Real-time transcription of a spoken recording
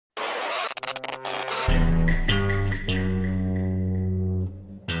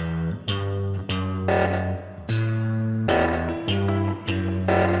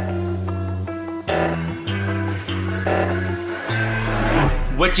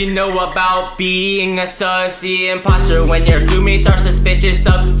What you know about being a sussy imposter? When your crewmates are suspicious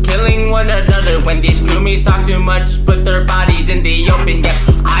of killing one another. When these crewmates talk too much, put their bodies in the open. Yeah,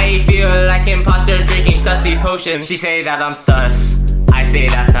 I feel like imposter drinking sussy potion. She say that I'm sus, I say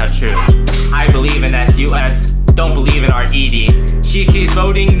that's not true. I believe in SUS, don't believe in RED. She keeps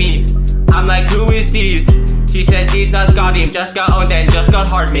voting me, I'm like, who is these? She says these nuts got him, just got owned and just got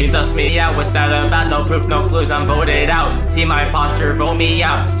hard me. Sus me out, what's that about? No proof, no clues, I'm voted out. See my imposter vote me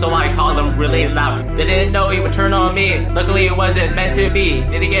out, so I called him really loud. Didn't know he would turn on me, luckily it wasn't meant to be.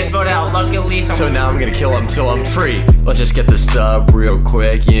 Didn't get voted out, luckily so now I'm gonna kill him till I'm free. Let's just get this dub real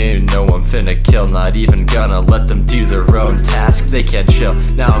quick. You know I'm finna kill, not even gonna let them do their own tasks. They can't chill.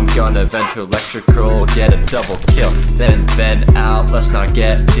 Now I'm gonna vent to electrical, get a double kill, then vent out. Let's not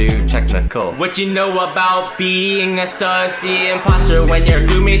get too technical. What you know about being a sussy imposter? When your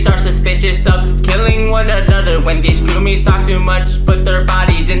crewmates are suspicious of killing one another. When these crewmates talk too much, put their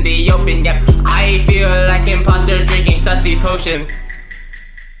bodies in the open. Yeah, I feel like imposter drinking sussy potion.